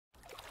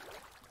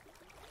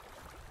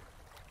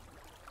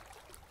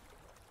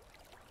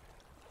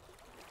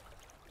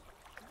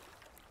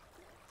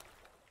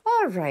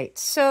right,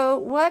 so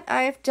what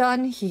I've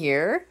done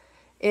here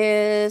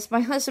is my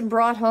husband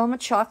brought home a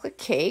chocolate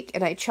cake,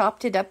 and I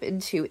chopped it up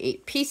into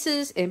 8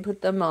 pieces and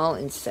put them all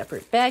in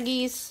separate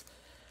baggies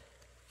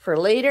for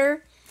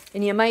later.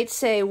 And you might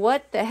say,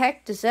 what the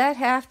heck does that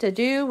have to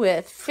do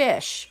with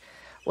fish?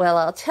 Well,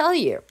 I'll tell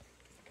you.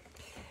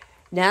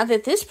 Now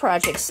that this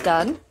project's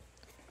done,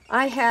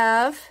 I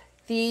have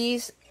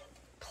these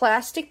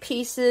plastic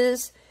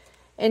pieces,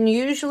 and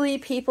usually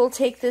people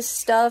take this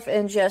stuff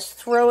and just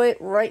throw it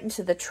right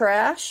into the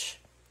trash.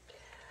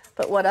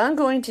 But what I'm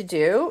going to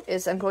do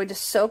is I'm going to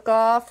soak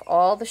off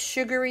all the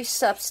sugary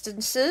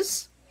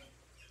substances.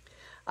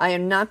 I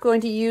am not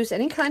going to use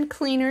any kind of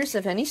cleaners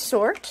of any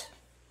sort.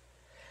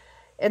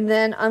 And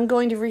then I'm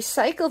going to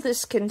recycle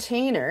this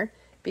container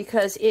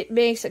because it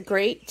makes a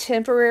great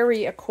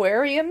temporary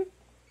aquarium.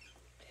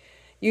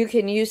 You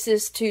can use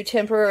this to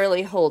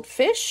temporarily hold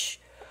fish,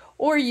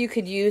 or you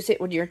could use it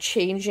when you're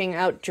changing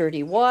out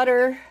dirty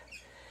water.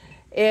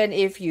 And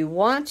if you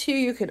want to,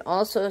 you can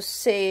also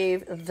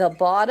save the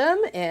bottom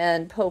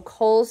and poke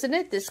holes in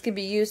it. This can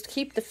be used to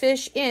keep the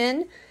fish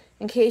in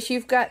case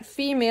you've got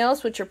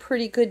females, which are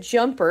pretty good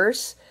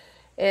jumpers,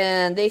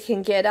 and they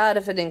can get out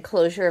of an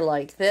enclosure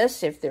like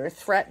this if they're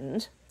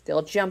threatened.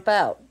 They'll jump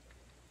out.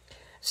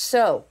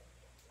 So,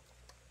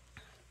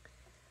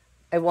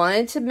 I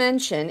wanted to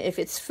mention, if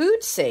it's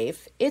food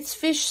safe, it's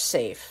fish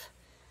safe.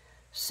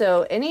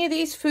 So any of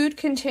these food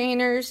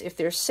containers, if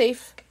they're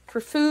safe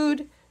for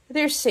food,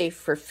 they're safe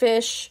for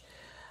fish.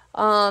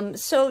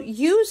 So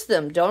use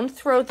them. Don't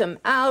throw them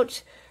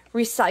out.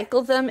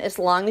 Recycle them as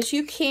long as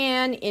you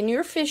can in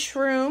your fish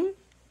room.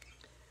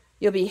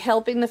 You'll be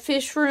helping the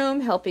fish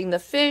room, helping the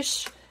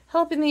fish,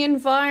 helping the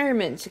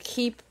environment to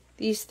keep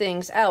these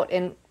things out.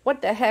 And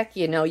what the heck,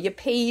 you know, you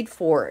paid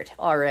for it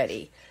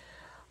already.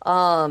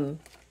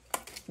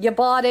 You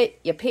bought it,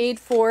 you paid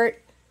for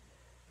it.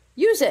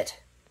 Use it.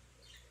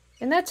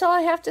 And that's all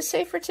I have to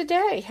say for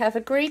today. Have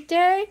a great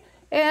day,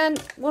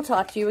 and we'll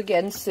talk to you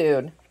again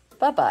soon.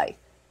 Bye-bye.